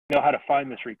know how to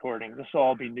find this recording. This will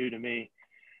all be new to me.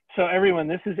 So everyone,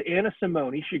 this is Anna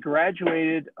Symoni. She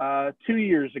graduated 2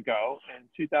 years ago in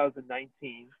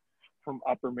 2019 from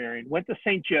Upper Marion. Went to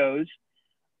St. Joe's,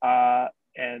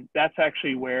 and that's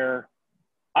actually where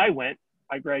I went.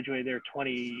 I graduated there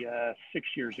 26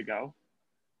 years ago.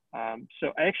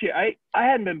 So actually, I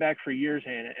hadn't been back for years,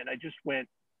 Hannah, and I just went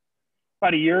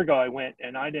about a year ago. I went,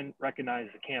 and I didn't recognize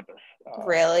the campus.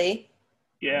 Really?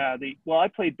 Yeah. Well, I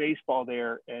played baseball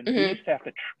there, and we used to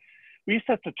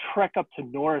have to trek up to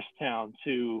Norristown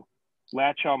to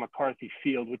Latchaw McCarthy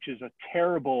Field, which is a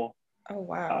terrible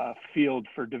field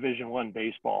for Division I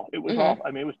baseball. It was awful.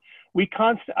 I mean,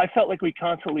 I felt like we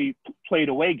constantly played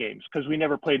away games because we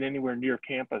never played anywhere near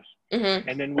campus.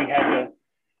 And then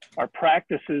our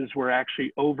practices were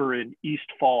actually over in East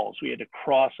Falls. We had to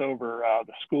cross over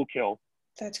the Schuylkill.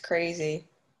 That's crazy.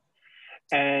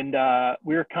 And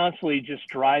we were constantly just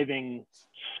driving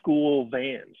school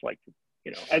vans. Like,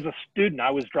 you know, as a student,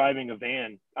 I was driving a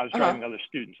van. I was driving other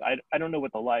students. I don't know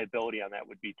what the liability on that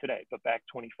would be today, but back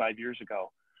 25 years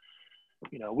ago,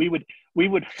 you know, we would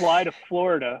fly to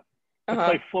Florida to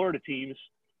play Florida teams.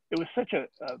 It was such a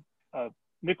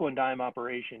nickel and dime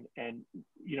operation. And,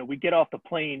 you know, we'd get off the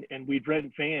plane and we'd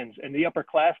rent vans, and the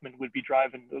upperclassmen would be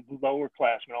driving the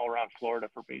lowerclassmen all around Florida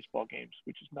for baseball games,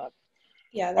 which is nuts.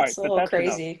 Yeah, that's a little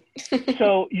crazy.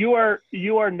 So you're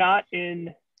not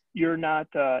in the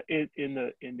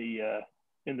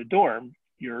dorm.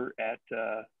 You're at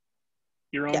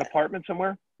your own apartment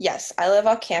somewhere? Yes, I live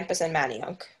off campus in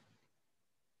Manayunk.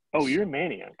 Oh, you're in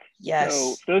Manayunk. Yes.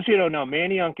 So those of you who don't know,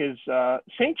 Manayunk is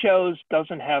St. Joe's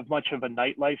doesn't have much of a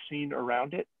nightlife scene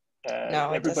around it.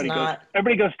 No, it does not.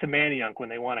 Everybody goes to Manayunk when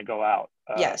they want to go out.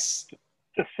 Yes.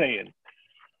 Just saying.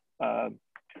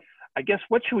 I guess,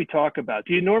 what should we talk about?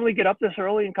 Do you normally get up this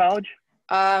early in college?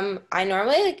 I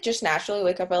normally just naturally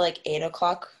wake up at 8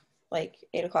 o'clock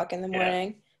in the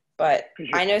morning. But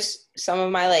I know some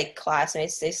of my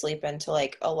classmates, they sleep until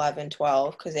 11,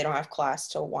 12 because they don't have class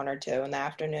till 1 or 2 in the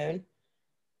afternoon.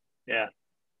 Yeah.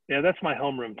 Yeah, that's my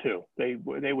homeroom too. They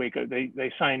wake up,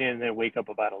 they sign in and they wake up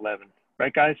about 11.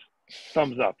 Right, guys?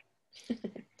 Thumbs up.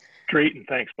 Great, and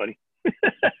thanks, buddy.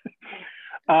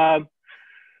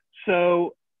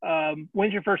 So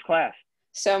when's your first class?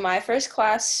 So my first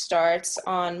class starts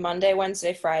on Monday,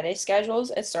 Wednesday, Friday schedules.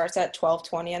 It starts at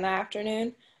 12:20 in the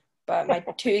afternoon. But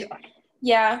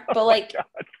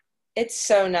it's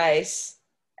so nice.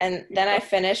 And then I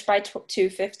finish by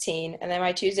 2:15. And then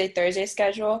my Tuesday, Thursday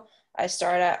schedule, I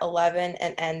start at 11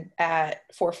 and end at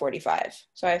 4:45.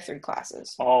 So I have 3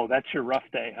 classes. Oh, that's your rough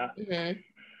day, huh?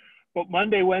 But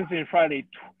Monday, Wednesday, and Friday,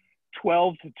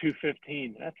 12 to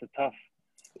 2:15. That's a tough.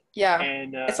 Yeah,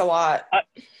 and it's a lot.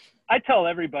 I tell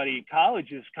everybody,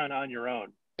 college is kind of on your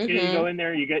own. You go in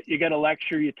there, you get a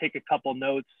lecture, you take a couple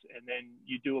notes, and then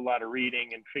you do a lot of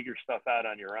reading and figure stuff out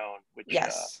on your own, which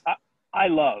I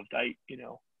loved. I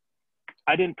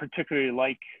didn't particularly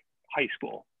like high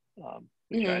school,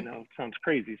 which I know sounds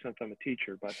crazy since I'm a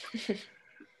teacher, but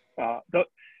the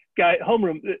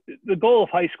homeroom, the goal of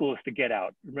high school is to get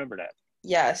out. Remember that.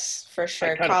 Yes, for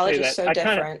sure. College is so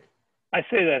different. I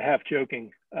say that half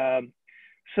joking.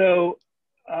 So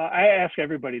I ask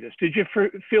everybody this. Did you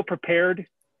feel prepared?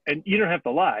 And you don't have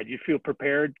to lie. Do you feel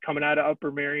prepared coming out of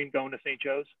Upper Marion, going to St.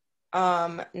 Joe's?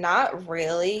 Not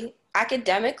really.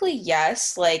 Academically,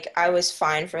 yes. I was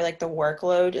fine for the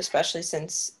workload, especially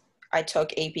since I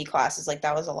took AP classes.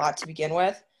 That was a lot to begin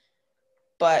with.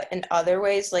 But in other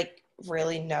ways,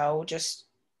 really no. Just,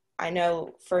 I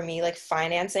know for me,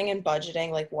 financing and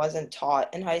budgeting, wasn't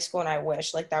taught in high school. And I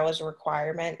wish that was a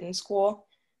requirement in school.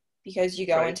 Because you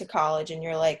go into college and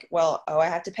you're I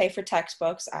have to pay for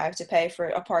textbooks. I have to pay for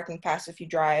a parking pass if you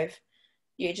drive.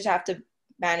 You just have to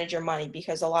manage your money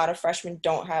because a lot of freshmen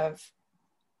don't have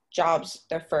jobs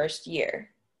their first year.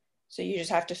 So you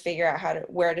just have to figure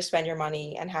out where to spend your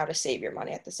money and how to save your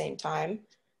money at the same time.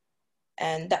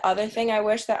 And the other thing I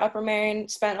wish that Upper Marion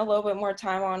spent a little bit more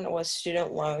time on was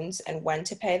student loans and when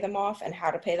to pay them off and how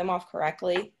to pay them off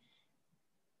correctly.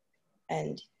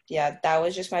 And yeah, that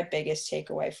was just my biggest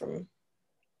takeaway from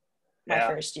my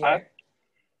first year.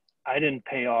 I didn't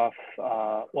pay off.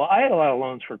 Well, I had a lot of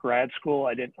loans for grad school.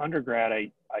 I didn't undergrad.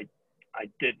 I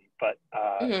didn't, but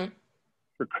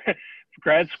for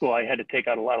grad school, I had to take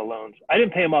out a lot of loans. I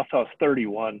didn't pay them off till I was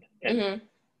 31. And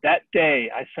that day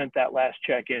I sent that last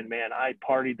check in, man, I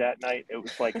partied that night. It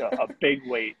was like a big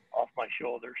weight off my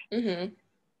shoulders. And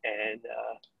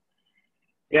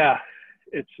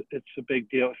it's a big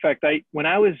deal. In fact, when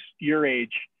I was your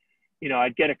age,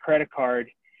 I'd get a credit card,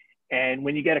 and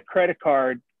when you get a credit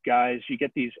card, guys, you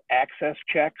get these access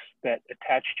checks that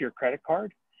attach to your credit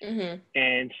card. Mm-hmm.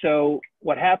 And so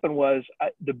what happened was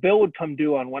the bill would come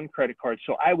due on one credit card.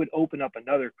 So I would open up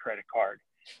another credit card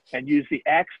and use the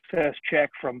access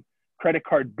check from credit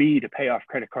card B to pay off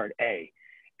credit card A.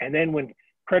 And then when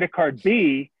credit card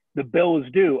B, the bill was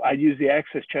due, I'd use the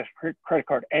access check for credit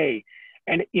card A.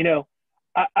 And,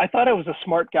 I thought I was a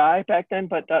smart guy back then,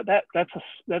 but that's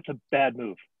a bad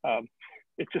move.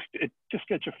 It just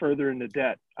gets you further into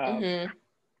debt. Mm-hmm.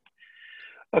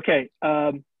 Okay.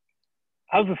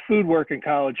 How's the food work in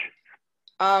college?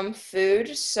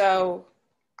 Food. So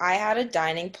I had a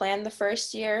dining plan the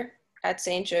first year at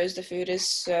St. Joe's. The food is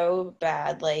so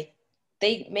bad. Like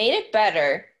they made it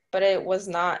better, but it's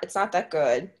not that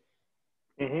good.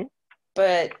 Mm-hmm.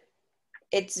 But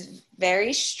it's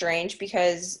very strange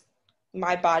because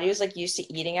my body was like used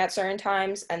to eating at certain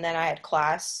times and then I had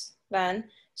class then.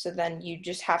 So then you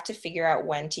just have to figure out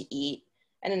when to eat.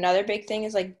 And another big thing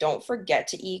is like don't forget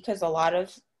to eat because a lot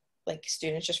of like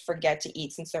students just forget to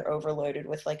eat since they're overloaded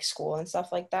with like school and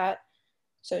stuff like that.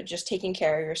 So just taking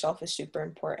care of yourself is super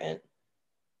important.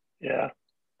 Yeah.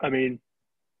 I mean,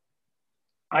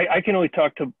 I can only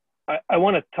I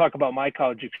want to talk about my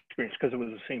college experience because it was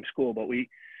the same school, but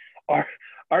our,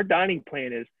 our dining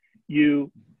plan is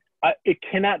it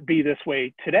cannot be this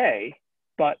way today,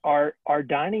 but our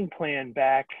dining plan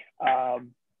back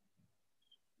in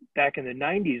the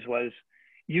 90s was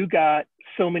you got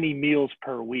so many meals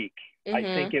per week. I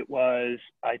Mm-hmm. think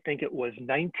it was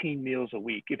 19 meals a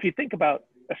week. If you think about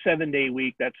a 7-day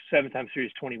week, that's 7 times 3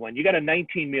 is 21. You got a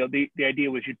 19 meal. The idea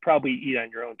was you'd probably eat on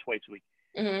your own twice a week.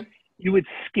 Mm-hmm. You would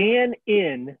scan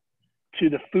in to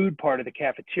the food part of the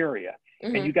cafeteria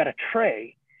and Mm-hmm. you got a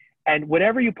tray, and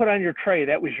whatever you put on your tray,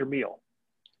 that was your meal.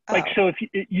 Like, Oh. so if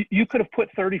you could have put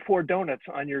 34 donuts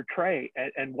on your tray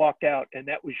and walked out and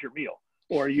that was your meal,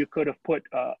 or you could have put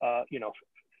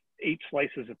 8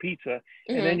 slices of pizza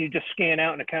and then Mm-hmm. you just scan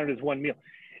out and it counted as one meal,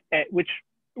 which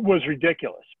was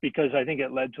ridiculous because I think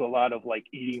it led to a lot of like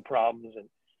eating problems. And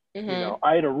Mm-hmm.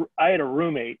 I had a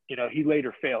roommate, he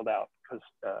later failed out because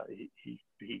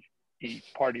he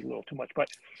partied a little too much, but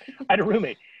I had a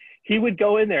roommate. He would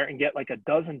go in there and get like a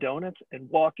dozen donuts and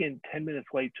walk in 10 minutes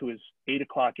late to his 8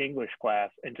 o'clock English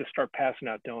class and just start passing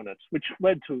out donuts, which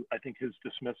led to, I think, his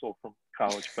dismissal from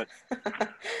college. But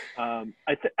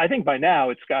I think by now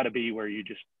it's got to be where you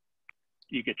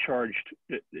get charged.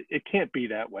 It can't be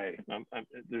that way.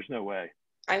 There's no way.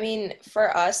 I mean,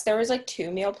 for us, there was like 2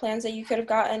 meal plans that you could have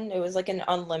gotten. It was like an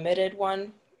unlimited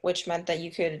one, which meant that you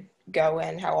could go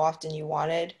in how often you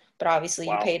wanted, but obviously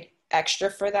you Wow. paid extra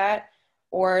for that.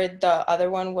 Or the other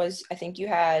one was, I think you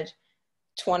had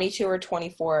 22 or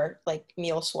 24 like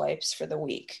meal swipes for the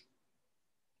week.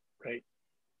 Right.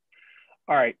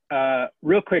 All right.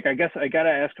 Real quick, I guess I got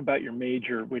to ask about your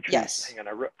major, which was, Yes. hang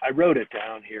on, I wrote it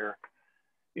down here.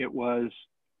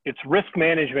 It's risk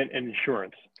management and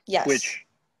insurance, which Yes.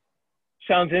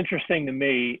 sounds interesting to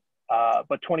me.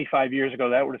 But 25 years ago,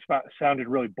 that would have sounded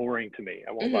really boring to me.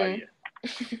 I won't lie to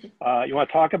Mm-hmm. you. You want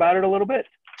to talk about it a little bit?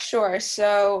 Sure.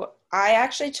 So I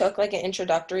actually took like an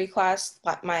introductory class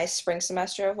my spring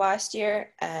semester of last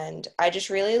year, and I just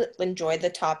really enjoyed the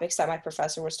topics that my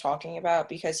professor was talking about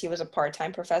because he was a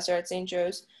part-time professor at St.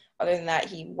 Joe's. Other than that,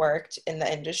 he worked in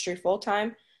the industry full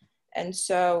time. And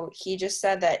so he just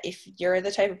said that if you're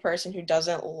the type of person who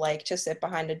doesn't like to sit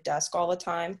behind a desk all the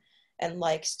time and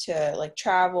likes to like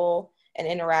travel and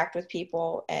interact with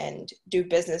people and do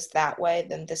business that way,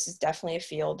 then this is definitely a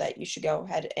field that you should go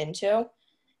ahead into.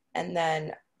 And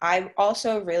then I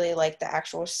also really like the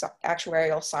actual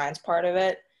actuarial science part of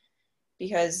it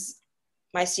because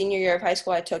my senior year of high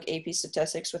school, I took AP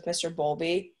statistics with Mr.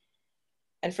 Bowlby.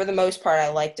 And for the most part, I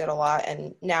liked it a lot.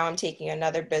 And now I'm taking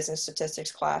another business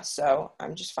statistics class. So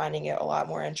I'm just finding it a lot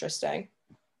more interesting.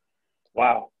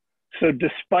 Wow. So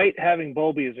despite having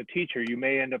Bowlby as a teacher, you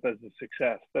may end up as a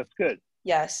success. That's good.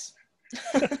 Yes.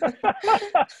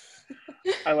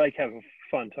 I like having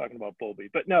fun talking about Bowlby,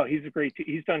 but no, he's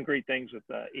done great things with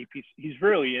AP. He's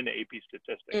really into AP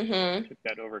statistics. He Mm-hmm. took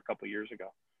that over a couple of years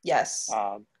ago. Yes.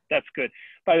 That's good.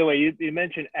 By the way, you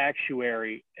mentioned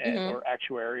actuary Mm-hmm. or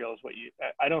actuarial is what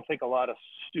I don't think a lot of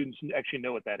students actually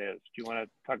know what that is. Do you want to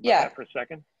talk about Yeah. that for a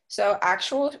second? So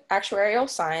actual actuarial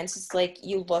science is like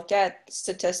you look at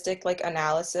statistic like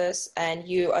analysis and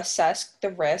you assess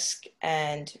the risk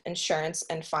and insurance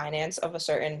and finance of a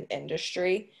certain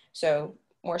industry. So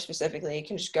more specifically, you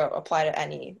can just go apply to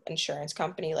any insurance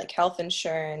company like health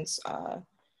insurance,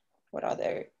 what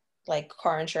other like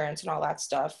car insurance and all that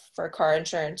stuff. For car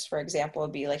insurance, for example,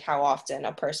 would be like how often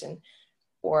a person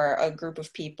or a group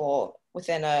of people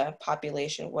within a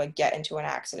population would get into an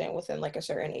accident within like a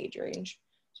certain age range.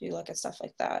 So you look at stuff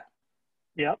like that.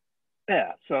 Yeah.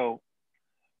 Yeah. So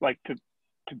like to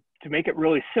make it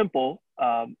really simple,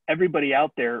 everybody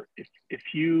out there, if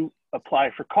you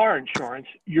apply for car insurance,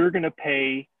 you're going to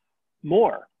pay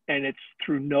more. And it's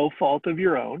through no fault of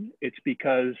your own. It's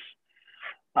because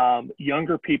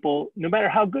younger people, no matter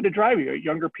how good a driver you are,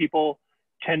 younger people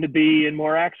tend to be in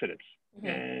more accidents. Mm-hmm.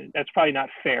 And that's probably not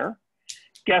fair.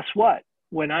 Guess what?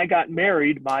 When I got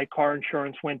married, my car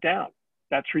insurance went down.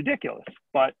 That's ridiculous.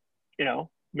 But, you know,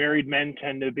 married men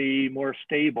tend to be more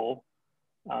stable.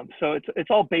 So it's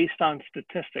all based on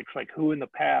statistics, like who in the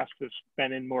past has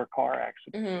been in more car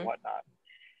accidents mm-hmm. and whatnot.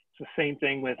 It's the same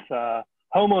thing with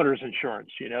homeowners insurance,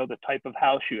 you know, the type of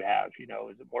house you have, you know,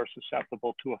 is it more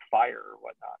susceptible to a fire or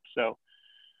whatnot? So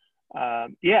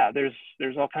yeah,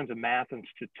 there's all kinds of math and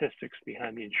statistics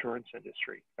behind the insurance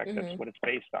industry. In fact, mm-hmm. that's what it's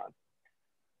based on.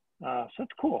 So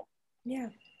it's cool. Yeah,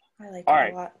 I like all it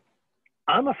right. a lot.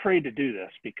 I'm afraid to do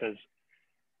this because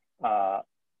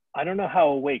I don't know how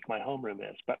awake my homeroom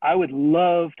is, but I would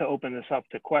love to open this up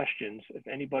to questions if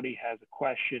anybody has a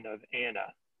question of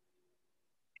Anna.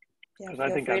 Because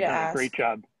I think I've done a great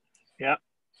job. Yeah.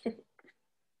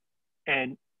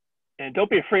 and don't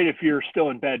be afraid if you're still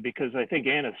in bed, because I think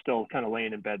Anna's still kind of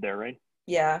laying in bed there, right?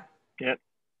 Yeah. Yeah.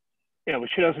 Yeah, well,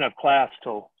 she doesn't have class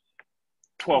till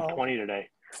 12:20 today.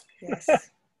 Yes.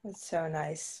 That's so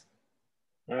nice.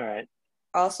 All right.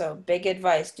 Also, big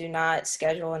advice, do not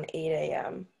schedule an 8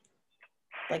 a.m.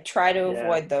 Like, try to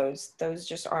avoid those. Those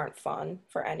just aren't fun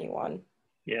for anyone.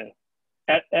 Yeah.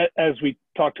 As we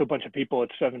talked to a bunch of people at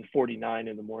 7:49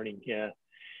 in the morning, yeah.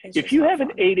 If you have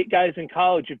an 8 guys in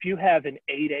college, if you have an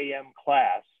 8 a.m.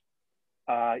 class,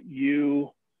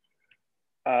 you'll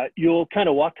kind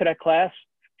of walk to that class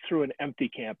through an empty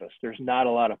campus. There's not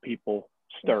a lot of people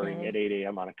stirring mm-hmm. at 8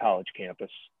 a.m. on a college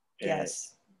campus.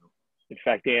 Yes. In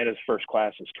fact, Anna's first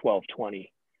class is 12:20.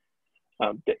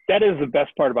 That is the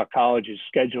best part about college, is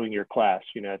scheduling your class.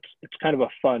 You know, it's kind of a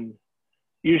fun.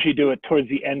 Usually do it towards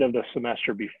the end of the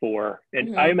semester before. And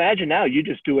mm-hmm. I imagine now you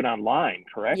just do it online,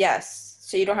 correct? Yes.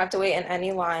 So you don't have to wait in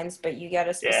any lines, but you get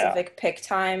a specific pick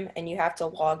time and you have to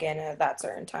log in at that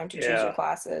certain time to choose your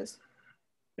classes.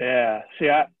 Yeah.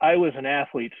 See, I was an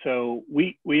athlete, so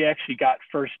we actually got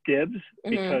first dibs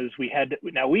mm-hmm. because we had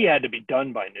to be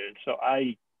done by noon. So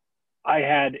I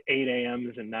had 8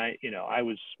 a.m.s and night, you know,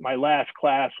 my last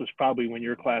class was probably when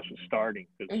your class was starting,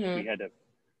 because mm-hmm. we had to,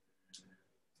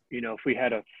 you know, if we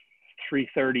had a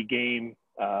 3:30 game,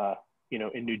 you know,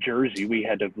 in New Jersey, we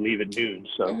had to leave at noon.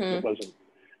 So mm-hmm. it wasn't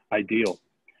ideal.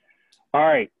 All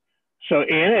right. So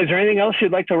Anna, is there anything else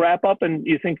you'd like to wrap up and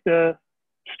you think the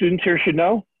students here should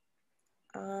know?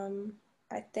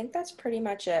 I think that's pretty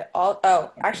much it.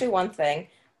 Actually one thing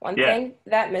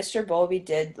that Mr. Bowlby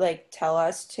did like tell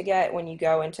us to get when you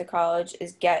go into college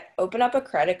is open up a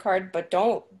credit card, but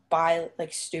don't buy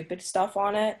like stupid stuff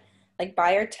on it. Like,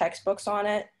 buy your textbooks on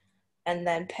it and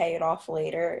then pay it off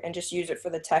later and just use it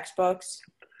for the textbooks,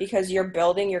 because you're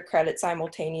building your credit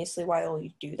simultaneously while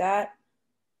you do that.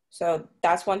 So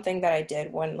that's one thing that I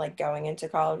did when like going into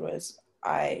college, was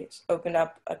I opened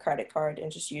up a credit card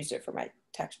and just used it for my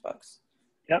textbooks.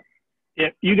 Yep. Yeah.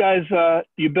 You guys,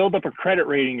 you build up a credit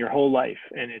rating your whole life,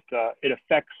 and it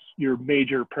affects your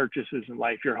major purchases in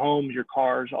life, your homes, your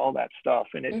cars, all that stuff.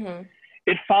 And mm-hmm.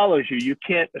 it follows you. You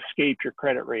can't escape your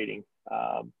credit rating.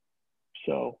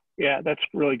 So yeah, that's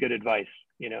really good advice.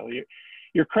 You know,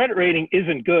 your credit rating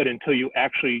isn't good until you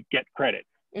actually get credit.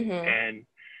 Mm-hmm. And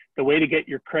the way to get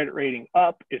your credit rating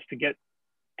up is to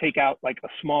take out like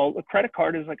a credit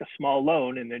card is like a small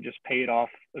loan, and then just pay it off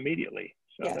immediately.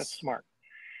 So yes. That's smart.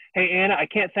 Hey, Anna, I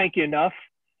can't thank you enough.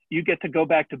 You get to go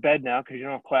back to bed now because you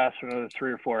don't have class for another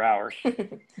 3 or 4 hours.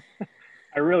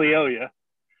 I really owe you.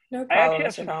 No problem,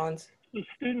 Mr. Collins. The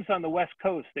students on the West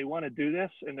Coast, they want to do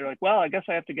this, and they're like, well, I guess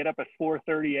I have to get up at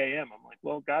 4:30 a.m. I'm like,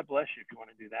 well, God bless you if you want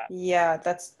to do that. Yeah,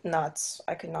 that's nuts.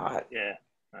 I could not. Yeah,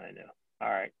 I know. All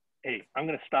right. Hey, I'm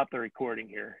going to stop the recording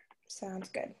here. Sounds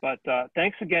good. But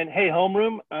thanks again. Hey,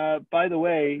 homeroom, by the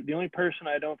way, the only person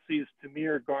I don't see is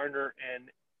Tamir Garner and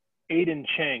Aiden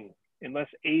Cheng. Unless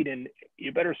Aiden,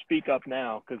 you better speak up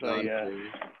now, because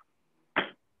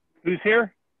who's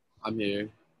here? I'm here.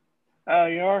 Oh,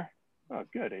 you are? Oh,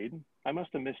 good, Aiden. I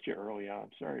must have missed you early on.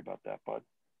 Sorry about that, bud.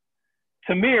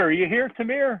 Tamir, are you here,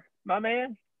 Tamir, my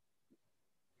man?